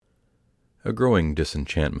A growing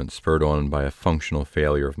disenchantment spurred on by a functional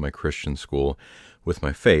failure of my Christian school with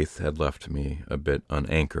my faith had left me a bit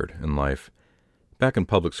unanchored in life. Back in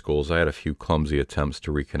public schools, I had a few clumsy attempts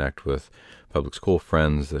to reconnect with public school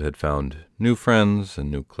friends that had found new friends and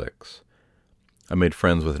new cliques. I made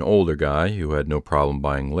friends with an older guy who had no problem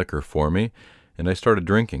buying liquor for me, and I started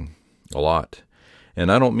drinking. A lot.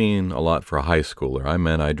 And I don't mean a lot for a high schooler. I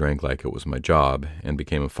meant I drank like it was my job and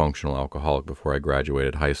became a functional alcoholic before I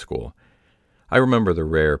graduated high school. I remember the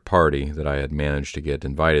rare party that I had managed to get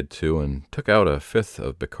invited to and took out a fifth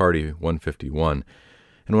of Bacardi 151,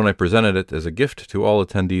 and when I presented it as a gift to all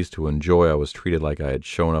attendees to enjoy, I was treated like I had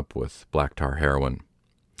shown up with black tar heroin.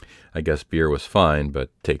 I guess beer was fine, but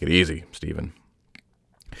take it easy, Stephen.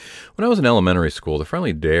 When I was in elementary school, the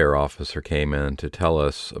friendly DARE officer came in to tell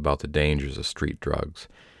us about the dangers of street drugs,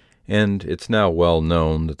 and it's now well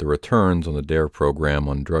known that the returns on the DARE program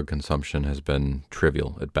on drug consumption has been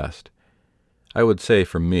trivial at best. I would say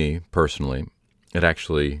for me, personally, it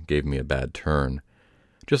actually gave me a bad turn.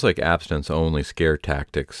 Just like abstinence-only scare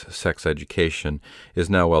tactics, sex education is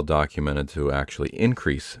now well documented to actually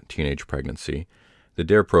increase teenage pregnancy. The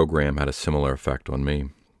DARE program had a similar effect on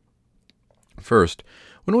me. First,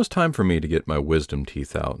 when it was time for me to get my wisdom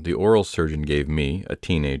teeth out, the oral surgeon gave me, a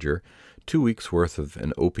teenager, 2 weeks' worth of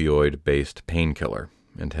an opioid-based painkiller,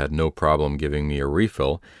 and had no problem giving me a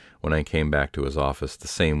refill when I came back to his office the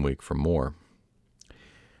same week for more.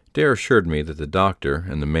 DARE assured me that the doctor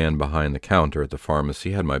and the man behind the counter at the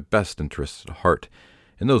pharmacy had my best interests at heart,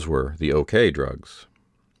 and those were the okay drugs.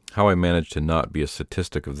 How I managed to not be a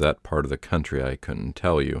statistic of that part of the country I couldn't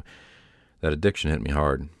tell you. That addiction hit me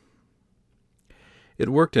hard. It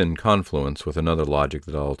worked in confluence with another logic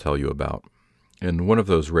that I'll tell you about. In one of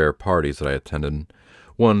those rare parties that I attended,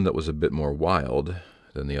 one that was a bit more wild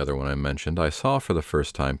than the other one I mentioned, I saw for the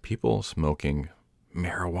first time people smoking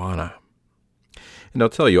marijuana. And I'll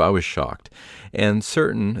tell you, I was shocked, and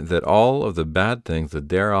certain that all of the bad things the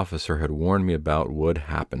DARE officer had warned me about would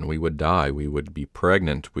happen. We would die, we would be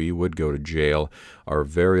pregnant, we would go to jail, our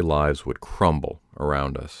very lives would crumble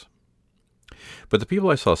around us. But the people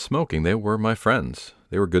I saw smoking, they were my friends.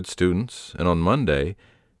 They were good students, and on Monday,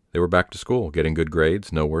 they were back to school, getting good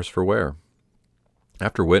grades, no worse for wear.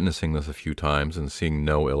 After witnessing this a few times and seeing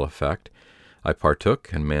no ill effect, I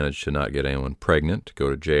partook and managed to not get anyone pregnant, go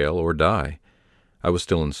to jail, or die. I was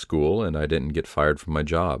still in school, and I didn't get fired from my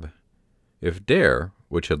job. If DARE,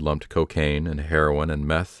 which had lumped cocaine and heroin and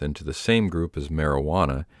meth into the same group as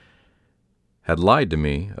marijuana, had lied to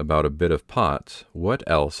me about a bit of pot, what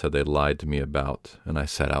else had they lied to me about? And I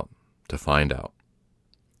set out to find out.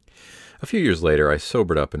 A few years later, I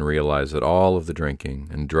sobered up and realized that all of the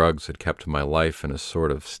drinking and drugs had kept my life in a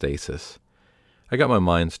sort of stasis. I got my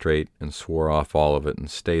mind straight and swore off all of it and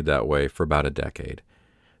stayed that way for about a decade.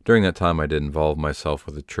 During that time, I did involve myself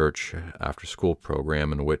with a church after-school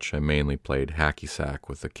program in which I mainly played hacky-sack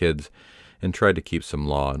with the kids and tried to keep some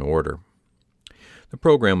law and order. The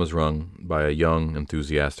program was run by a young,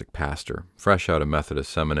 enthusiastic pastor, fresh out of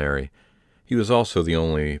Methodist seminary. He was also the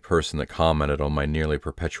only person that commented on my nearly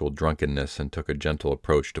perpetual drunkenness and took a gentle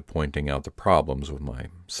approach to pointing out the problems with my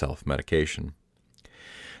self-medication.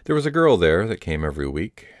 There was a girl there that came every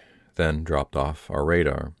week, then dropped off our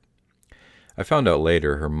radar. I found out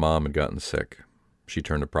later her mom had gotten sick. She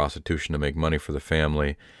turned to prostitution to make money for the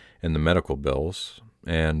family and the medical bills,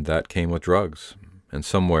 and that came with drugs. And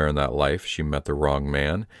somewhere in that life she met the wrong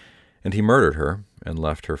man, and he murdered her and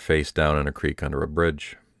left her face down in a creek under a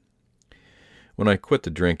bridge. When I quit the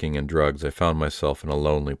drinking and drugs, I found myself in a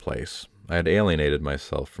lonely place. I had alienated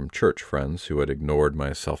myself from church friends who had ignored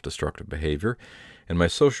my self-destructive behavior, and my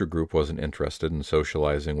social group wasn't interested in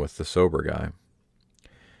socializing with the sober guy.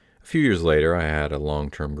 A few years later, I had a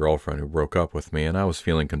long-term girlfriend who broke up with me, and I was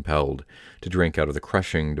feeling compelled to drink out of the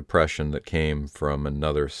crushing depression that came from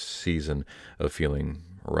another season of feeling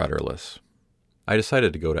rudderless. I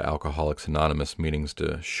decided to go to Alcoholics Anonymous meetings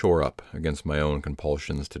to shore up against my own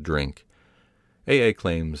compulsions to drink. AA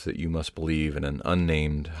claims that you must believe in an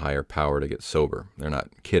unnamed higher power to get sober. They're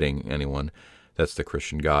not kidding anyone. That's the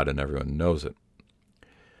Christian God, and everyone knows it.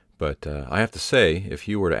 But I have to say, if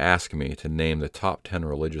you were to ask me to name the top 10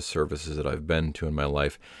 religious services that I've been to in my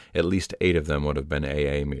life, at least 8 of them would have been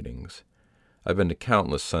AA meetings. I've been to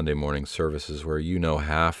countless Sunday morning services where you know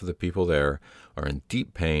half of the people there are in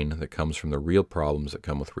deep pain that comes from the real problems that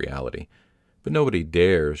come with reality. But nobody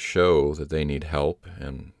dares show that they need help,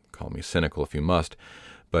 and call me cynical if you must,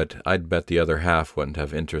 but I'd bet the other half wouldn't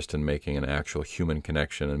have interest in making an actual human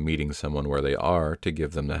connection and meeting someone where they are to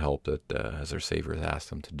give them the help that as their Savior has asked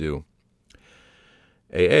them to do.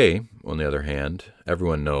 AA, on the other hand,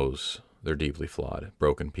 everyone knows they're deeply flawed,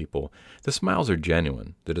 broken people. The smiles are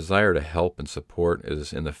genuine. The desire to help and support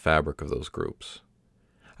is in the fabric of those groups.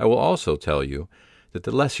 I will also tell you that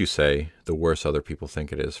the less you say, the worse other people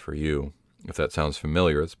think it is for you. If that sounds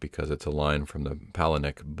familiar, it's because it's a line from the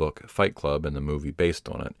Palahniuk book Fight Club and the movie based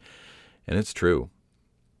on it. And it's true.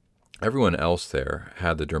 Everyone else there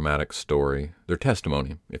had the dramatic story, their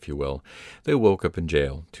testimony, if you will. They woke up in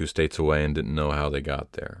jail 2 states away and didn't know how they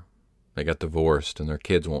got there. They got divorced and their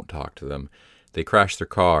kids won't talk to them. They crashed their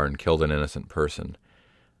car and killed an innocent person.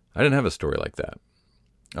 I didn't have a story like that.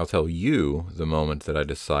 I'll tell you the moment that I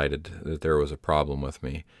decided that there was a problem with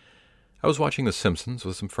me. I was watching The Simpsons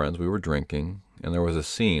with some friends. We were drinking, and there was a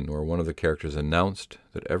scene where one of the characters announced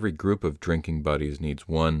that every group of drinking buddies needs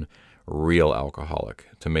one real alcoholic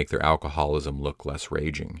to make their alcoholism look less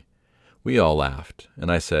raging. We all laughed,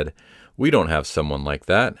 and I said, "We don't have someone like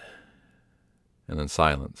that." And then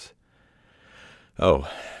silence. Oh,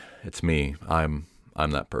 it's me. I'm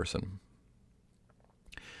that person.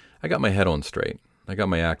 I got my head on straight. I got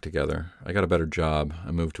my act together. I got a better job.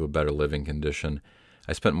 I moved to a better living condition.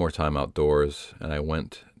 I spent more time outdoors, and I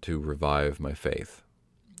went to revive my faith.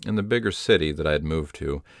 In the bigger city that I had moved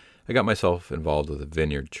to, I got myself involved with a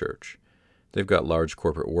Vineyard Church. They've got large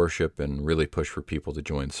corporate worship and really push for people to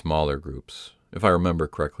join smaller groups. If I remember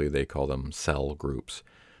correctly, they call them cell groups,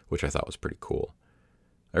 which I thought was pretty cool.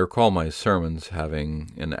 I recall my sermons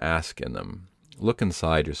having an ask in them. Look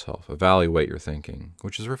inside yourself, evaluate your thinking,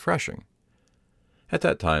 which is refreshing. At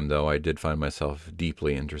that time, though, I did find myself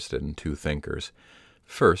deeply interested in 2 thinkers.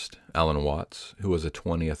 First, Alan Watts, who was a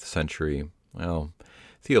 20th century,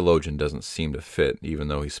 theologian doesn't seem to fit, even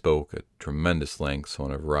though he spoke at tremendous lengths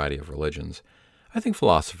on a variety of religions. I think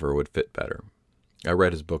philosopher would fit better. I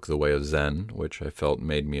read his book The Way of Zen, which I felt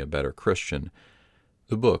made me a better Christian.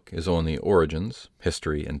 The book is on the origins,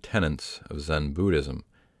 history, and tenets of Zen Buddhism.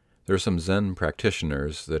 There are some Zen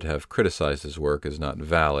practitioners that have criticized his work as not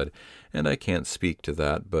valid, and I can't speak to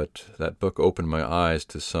that, but that book opened my eyes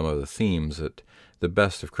to some of the themes that the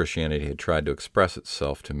best of Christianity had tried to express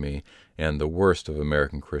itself to me, and the worst of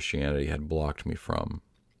American Christianity had blocked me from.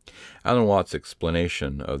 Alan Watts'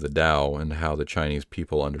 explanation of the Tao and how the Chinese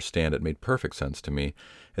people understand it made perfect sense to me,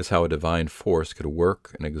 as how a divine force could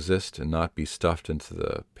work and exist and not be stuffed into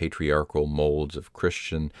the patriarchal molds of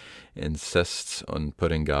Christian insists on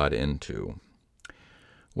putting God into.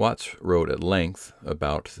 Watts wrote at length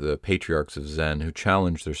about the patriarchs of Zen who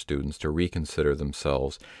challenged their students to reconsider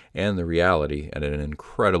themselves and the reality at an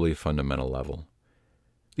incredibly fundamental level.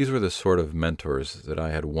 These were the sort of mentors that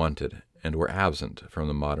I had wanted and were absent from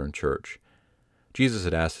the modern church. Jesus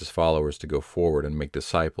had asked his followers to go forward and make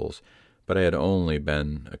disciples, but I had only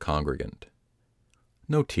been a congregant.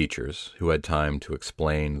 No teachers who had time to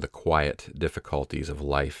explain the quiet difficulties of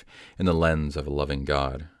life in the lens of a loving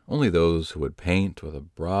God, only those who would paint with a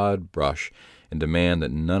broad brush and demand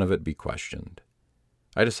that none of it be questioned.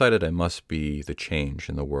 I decided I must be the change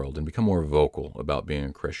in the world and become more vocal about being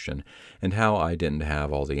a Christian and how I didn't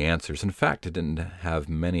have all the answers. In fact, I didn't have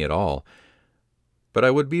many at all. But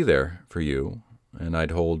I would be there for you, and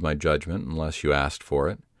I'd hold my judgment unless you asked for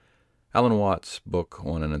it. Alan Watts' book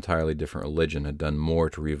on an entirely different religion had done more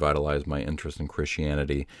to revitalize my interest in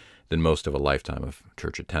Christianity than most of a lifetime of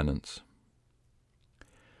church attendance.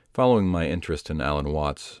 Following my interest in Alan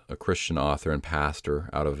Watts, a Christian author and pastor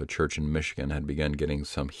out of a church in Michigan had begun getting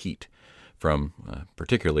some heat from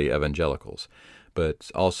particularly evangelicals,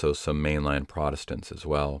 but also some mainline Protestants as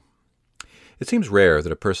well. It seems rare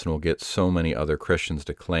that a person will get so many other Christians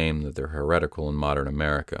to claim that they're heretical in modern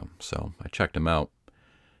America, so I checked him out.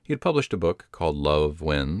 He had published a book called Love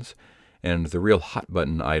Wins, and the real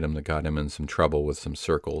hot-button item that got him in some trouble with some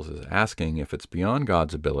circles is asking if it's beyond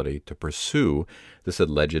God's ability to pursue this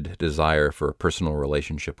alleged desire for a personal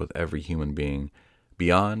relationship with every human being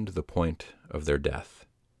beyond the point of their death.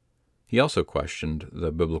 He also questioned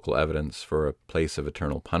the biblical evidence for a place of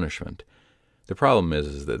eternal punishment. The problem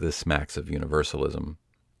is that this smacks of universalism.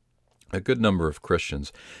 A good number of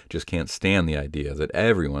Christians just can't stand the idea that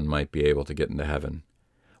everyone might be able to get into heaven.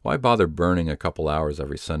 Why bother burning a couple hours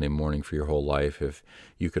every Sunday morning for your whole life if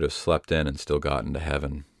you could have slept in and still gotten to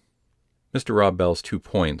heaven? Mr. Rob Bell's 2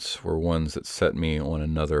 points were ones that set me on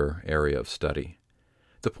another area of study.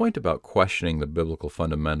 The point about questioning the biblical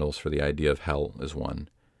fundamentals for the idea of hell is one.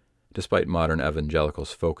 Despite modern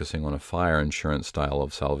evangelicals focusing on a fire insurance style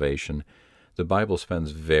of salvation, the Bible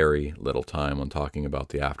spends very little time on talking about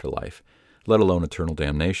the afterlife, let alone eternal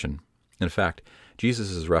damnation. In fact,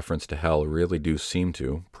 Jesus' reference to hell really do seem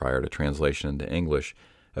to, prior to translation into English,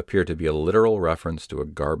 appear to be a literal reference to a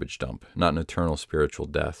garbage dump, not an eternal spiritual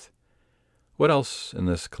death. What else in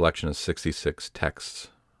this collection of 66 texts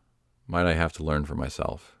might I have to learn for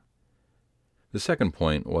myself? The second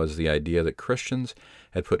point was the idea that Christians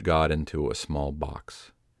had put God into a small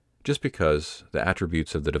box. Just because the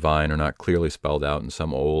attributes of the divine are not clearly spelled out in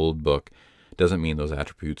some old book doesn't mean those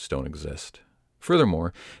attributes don't exist.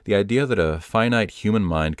 Furthermore, the idea that a finite human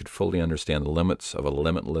mind could fully understand the limits of a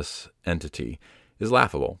limitless entity is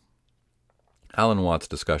laughable. Alan Watts'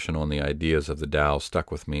 discussion on the ideas of the Tao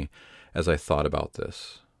stuck with me as I thought about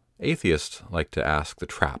this. Atheists like to ask the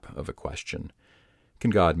trap of a question.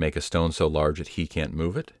 Can God make a stone so large that he can't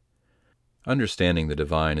move it? Understanding the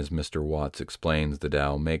divine, as Mr. Watts explains the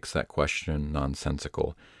Tao, makes that question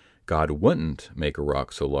nonsensical. God wouldn't make a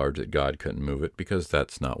rock so large that God couldn't move it, because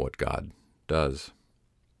that's not what God does.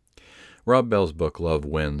 Rob Bell's book, Love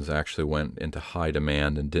Wins, actually went into high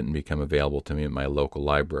demand and didn't become available to me at my local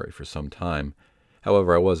library for some time.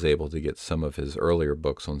 However, I was able to get some of his earlier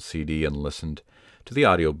books on CD and listened to the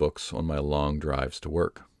audiobooks on my long drives to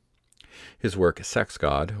work. His work, Sex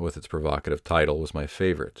God, with its provocative title, was my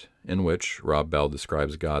favorite, in which Rob Bell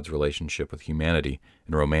describes God's relationship with humanity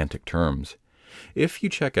in romantic terms. If you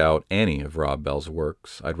check out any of Rob Bell's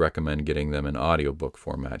works, I'd recommend getting them in audiobook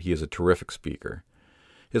format. He is a terrific speaker.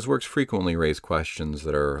 His works frequently raise questions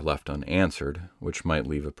that are left unanswered, which might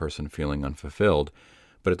leave a person feeling unfulfilled,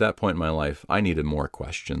 but at that point in my life, I needed more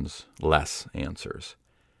questions, less answers.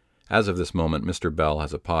 As of this moment, Mr. Bell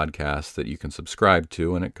has a podcast that you can subscribe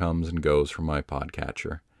to, and it comes and goes from my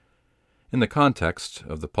podcatcher. In the context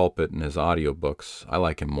of the pulpit and his audiobooks, I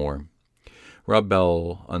like him more. Rob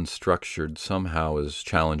Bell, unstructured, somehow is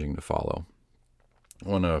challenging to follow.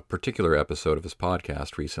 On a particular episode of his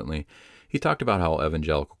podcast recently, he talked about how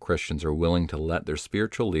evangelical Christians are willing to let their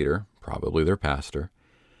spiritual leader, probably their pastor,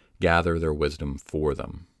 gather their wisdom for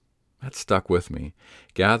them. That stuck with me.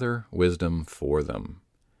 Gather wisdom for them.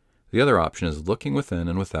 The other option is looking within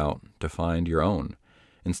and without to find your own.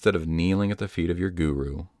 Instead of kneeling at the feet of your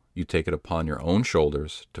guru, you take it upon your own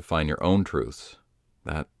shoulders to find your own truths.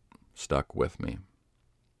 That stuck with me.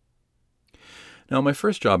 Now, my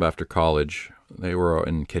first job after college, they were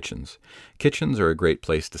in kitchens. Kitchens are a great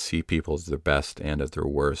place to see people at their best and at their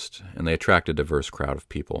worst, and they attract a diverse crowd of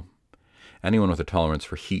people. Anyone with a tolerance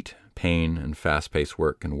for heat, pain, and fast-paced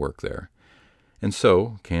work can work there. And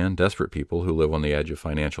so can desperate people who live on the edge of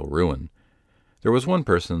financial ruin. There was one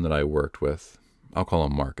person that I worked with. I'll call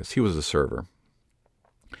him Marcus. He was a server.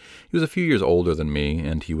 He was a few years older than me,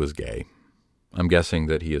 and he was gay. I'm guessing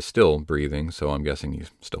that he is still breathing, so I'm guessing he's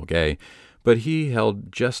still gay. But he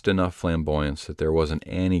held just enough flamboyance that there wasn't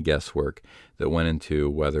any guesswork that went into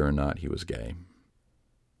whether or not he was gay.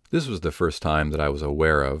 This was the first time that I was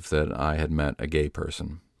aware of that I had met a gay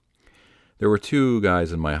person. There were two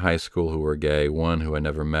guys in my high school who were gay, one who I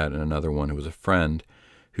never met and another one who was a friend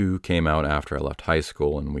who came out after I left high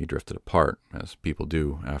school, and we drifted apart, as people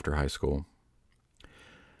do after high school.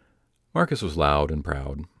 Marcus was loud and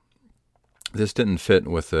proud. This didn't fit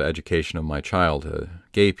with the education of my childhood.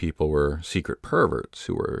 Gay people were secret perverts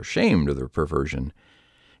who were ashamed of their perversion.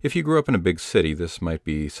 If you grew up in a big city, this might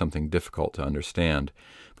be something difficult to understand.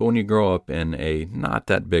 But when you grow up in a not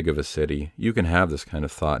that big of a city, you can have this kind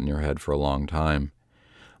of thought in your head for a long time.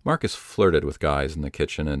 Marcus flirted with guys in the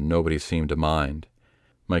kitchen, and nobody seemed to mind.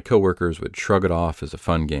 My coworkers would shrug it off as a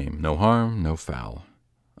fun game. No harm, no foul.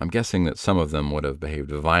 I'm guessing that some of them would have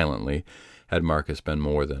behaved violently had Marcus been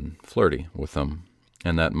more than flirty with them,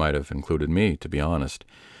 and that might have included me, to be honest.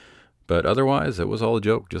 But otherwise, it was all a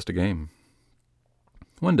joke, just a game.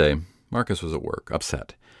 One day, Marcus was at work,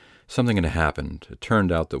 upset. Something had happened. It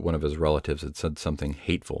turned out that one of his relatives had said something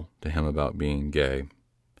hateful to him about being gay.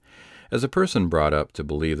 As a person brought up to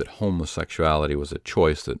believe that homosexuality was a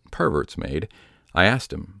choice that perverts made, I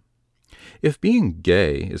asked him, if being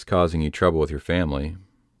gay is causing you trouble with your family,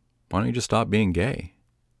 why don't you just stop being gay?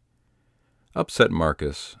 Upset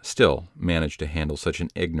Marcus still managed to handle such an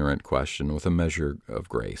ignorant question with a measure of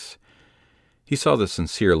grace. He saw the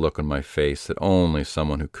sincere look on my face that only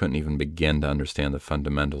someone who couldn't even begin to understand the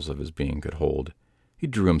fundamentals of his being could hold. He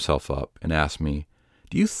drew himself up and asked me,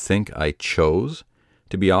 "Do you think I chose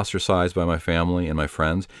to be ostracized by my family and my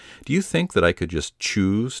friends? Do you think that I could just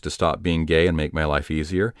choose to stop being gay and make my life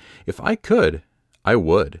easier? If I could, I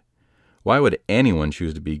would. Why would anyone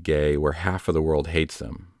choose to be gay where half of the world hates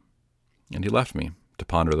them?" And he left me to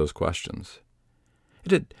ponder those questions.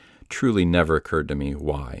 It had truly never occurred to me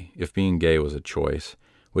why, if being gay was a choice,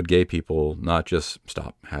 would gay people not just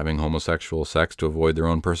stop having homosexual sex to avoid their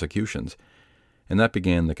own persecutions? And that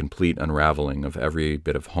began the complete unraveling of every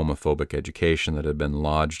bit of homophobic education that had been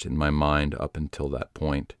lodged in my mind up until that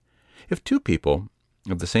point. If two people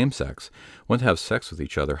of the same sex want to have sex with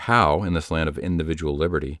each other, how, in this land of individual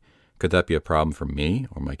liberty, Could that be a problem for me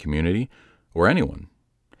or my community or anyone?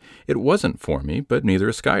 It wasn't for me, but neither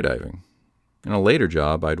is skydiving. In a later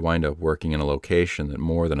job, I'd wind up working in a location that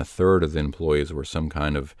more than a third of the employees were some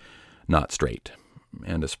kind of not straight,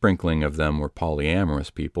 and a sprinkling of them were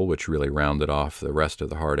polyamorous people, which really rounded off the rest of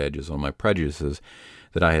the hard edges on my prejudices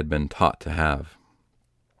that I had been taught to have.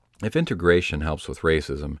 If integration helps with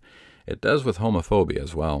racism, it does with homophobia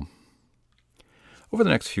as well. Over the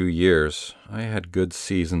next few years, I had good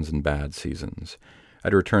seasons and bad seasons.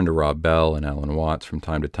 I'd return to Rob Bell and Alan Watts from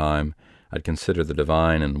time to time. I'd consider the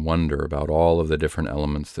divine and wonder about all of the different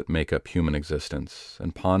elements that make up human existence,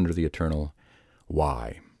 and ponder the eternal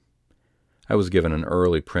why. I was given an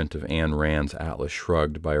early print of Ayn Rand's Atlas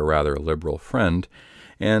Shrugged by a rather liberal friend,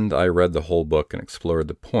 and I read the whole book and explored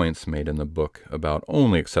the points made in the book about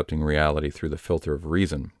only accepting reality through the filter of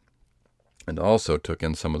reason, and also took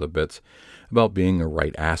in some of the bits about being a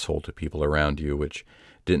right asshole to people around you, which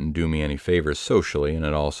didn't do me any favors socially, and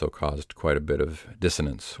it also caused quite a bit of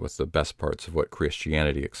dissonance with the best parts of what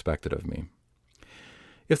Christianity expected of me.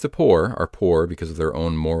 If the poor are poor because of their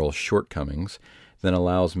own moral shortcomings, then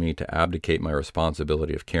allows me to abdicate my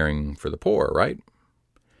responsibility of caring for the poor, right?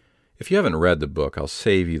 If you haven't read the book, I'll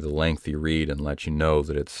save you the lengthy read and let you know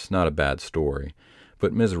that it's not a bad story,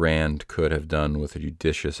 but Ms. Rand could have done with a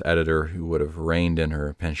judicious editor who would have reined in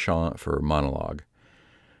her penchant for monologue.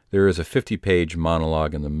 There is a 50-page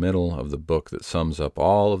monologue in the middle of the book that sums up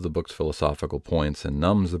all of the book's philosophical points and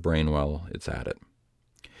numbs the brain while it's at it.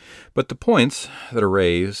 But the points that are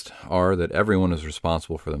raised are that everyone is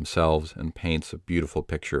responsible for themselves and paints a beautiful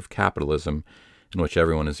picture of capitalism in which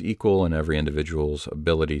everyone is equal and every individual's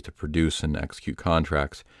ability to produce and execute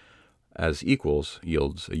contracts as equals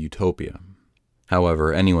yields a utopia.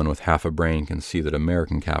 However, anyone with half a brain can see that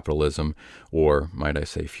American capitalism, or might I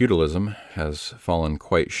say feudalism, has fallen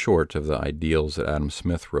quite short of the ideals that Adam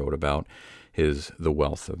Smith wrote about his The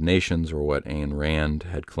Wealth of Nations, or what Ayn Rand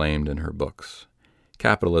had claimed in her books.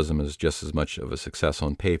 Capitalism is just as much of a success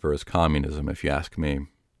on paper as communism, if you ask me.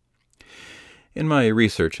 In my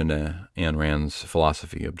research into Ayn Rand's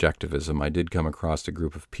philosophy, objectivism, I did come across a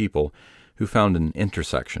group of people who found an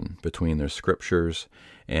intersection between their scriptures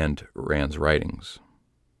and Rand's writings.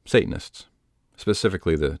 Satanists,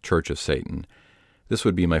 specifically the Church of Satan. This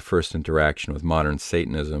would be my first interaction with modern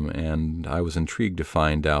Satanism, and I was intrigued to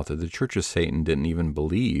find out that the Church of Satan didn't even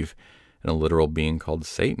believe in a literal being called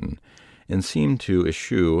Satan, and seemed to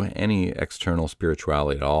eschew any external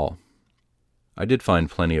spirituality at all. I did find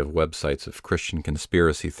plenty of websites of Christian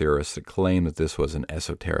conspiracy theorists that claim that this was an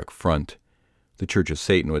esoteric front. The Church of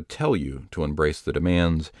Satan would tell you to embrace the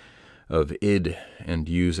demands of id and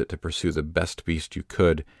use it to pursue the best beast you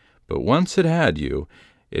could, but once it had you,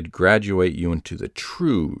 it'd graduate you into the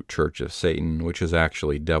true Church of Satan, which is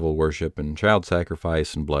actually devil worship and child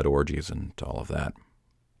sacrifice and blood orgies and all of that.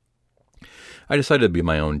 I decided to be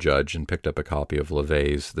my own judge and picked up a copy of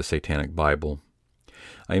LaVey's The Satanic Bible.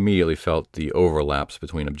 I immediately felt the overlaps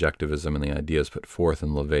between objectivism and the ideas put forth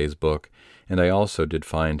in LaVey's book, and I also did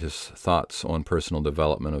find his thoughts on personal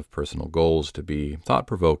development of personal goals to be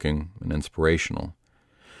thought-provoking and inspirational.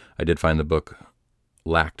 I did find the book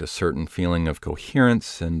lacked a certain feeling of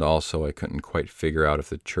coherence, and also I couldn't quite figure out if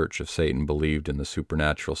the Church of Satan believed in the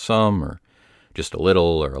supernatural some, or just a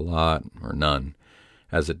little, or a lot, or none,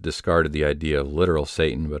 as it discarded the idea of literal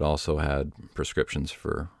Satan, but also had prescriptions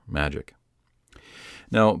for magic.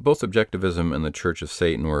 Now, both Objectivism and the Church of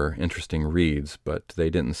Satan were interesting reads, but they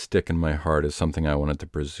didn't stick in my heart as something I wanted to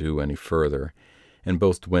pursue any further, and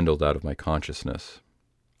both dwindled out of my consciousness.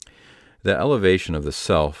 The elevation of the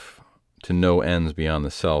self to no ends beyond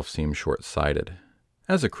the self seemed short-sighted.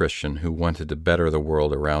 As a Christian who wanted to better the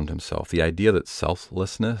world around himself, the idea that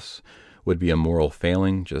selflessness would be a moral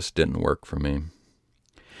failing just didn't work for me.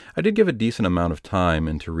 I did give a decent amount of time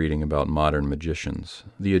into reading about modern magicians.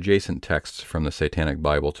 The adjacent texts from the Satanic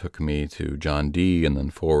Bible took me to John Dee and then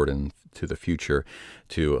forward into the future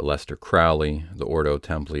to Aleister Crowley, the Ordo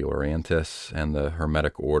Templi Orientis, and the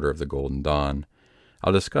Hermetic Order of the Golden Dawn.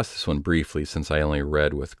 I'll discuss this one briefly since I only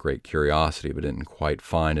read with great curiosity but didn't quite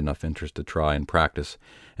find enough interest to try and practice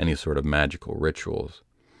any sort of magical rituals.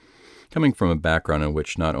 Coming from a background in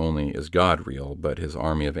which not only is God real, but his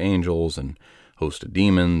army of angels and host of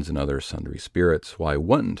demons and other sundry spirits, why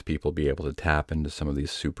wouldn't people be able to tap into some of these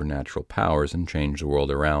supernatural powers and change the world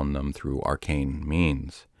around them through arcane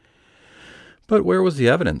means? But where was the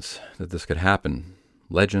evidence that this could happen?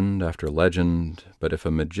 Legend after legend, but if a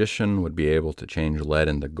magician would be able to change lead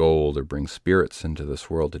into gold or bring spirits into this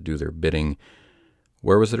world to do their bidding,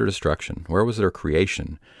 where was their destruction? Where was their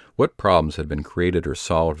creation? What problems had been created or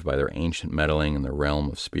solved by their ancient meddling in the realm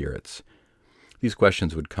of spirits? These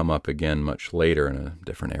questions would come up again much later in a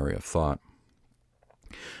different area of thought.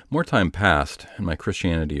 More time passed, and my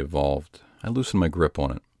Christianity evolved. I loosened my grip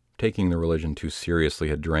on it. Taking the religion too seriously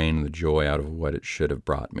had drained the joy out of what it should have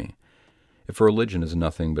brought me. If a religion is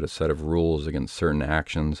nothing but a set of rules against certain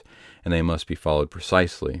actions, and they must be followed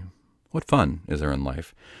precisely, what fun is there in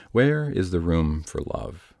life? Where is the room for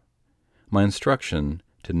love? My instruction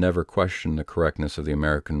to never question the correctness of the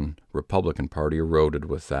American Republican Party eroded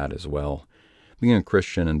with that as well. Being a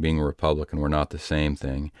Christian and being a Republican were not the same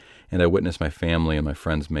thing, and I witnessed my family and my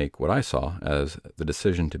friends make what I saw as the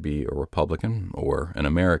decision to be a Republican or an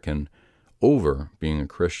American over being a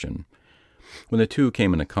Christian. When the two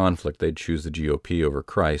came into conflict, they'd choose the GOP over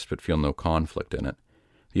Christ, but feel no conflict in it.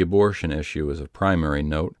 The abortion issue is of primary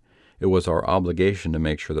note. It was our obligation to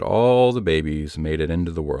make sure that all the babies made it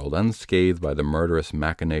into the world unscathed by the murderous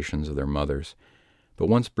machinations of their mothers. But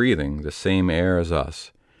once breathing the same air as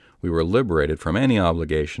us, we were liberated from any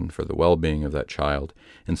obligation for the well-being of that child,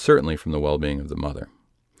 and certainly from the well-being of the mother.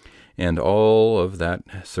 And all of that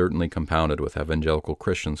certainly compounded with evangelical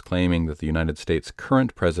Christians claiming that the United States'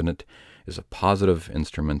 current president is a positive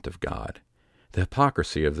instrument of God. The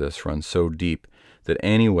hypocrisy of this runs so deep that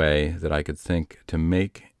any way that I could think to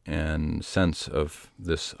make and sense of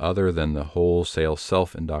this other than the wholesale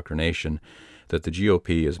self-indoctrination that the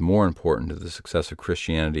GOP is more important to the success of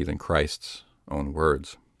Christianity than Christ's own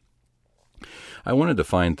words. I wanted to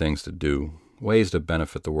find things to do, ways to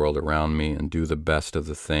benefit the world around me and do the best of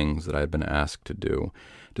the things that I had been asked to do,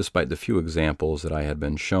 despite the few examples that I had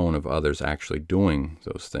been shown of others actually doing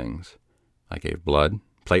those things. I gave blood,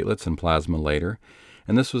 platelets, and plasma later,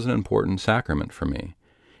 and this was an important sacrament for me.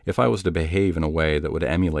 If I was to behave in a way that would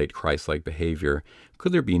emulate Christ-like behavior,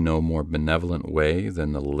 could there be no more benevolent way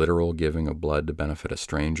than the literal giving of blood to benefit a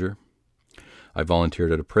stranger? I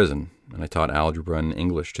volunteered at a prison, and I taught algebra and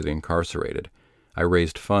English to the incarcerated. I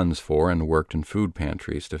raised funds for and worked in food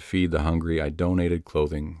pantries to feed the hungry. I donated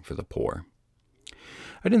clothing for the poor.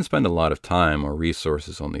 I didn't spend a lot of time or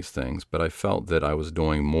resources on these things, but I felt that I was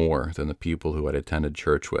doing more than the people who I'd attended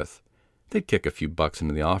church with. They'd kick a few bucks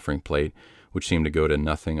into the offering plate, which seemed to go to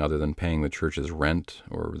nothing other than paying the church's rent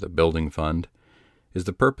or the building fund. Is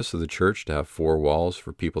the purpose of the church to have 4 walls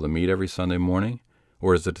for people to meet every Sunday morning,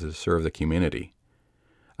 or is it to serve the community?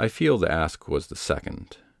 I feel the ask was the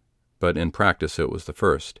second, but in practice it was the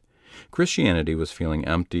first. Christianity was feeling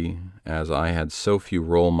empty, as I had so few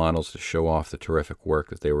role models to show off the terrific work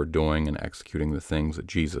that they were doing and executing the things that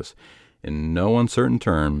Jesus, in no uncertain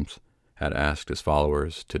terms, had asked his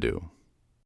followers to do.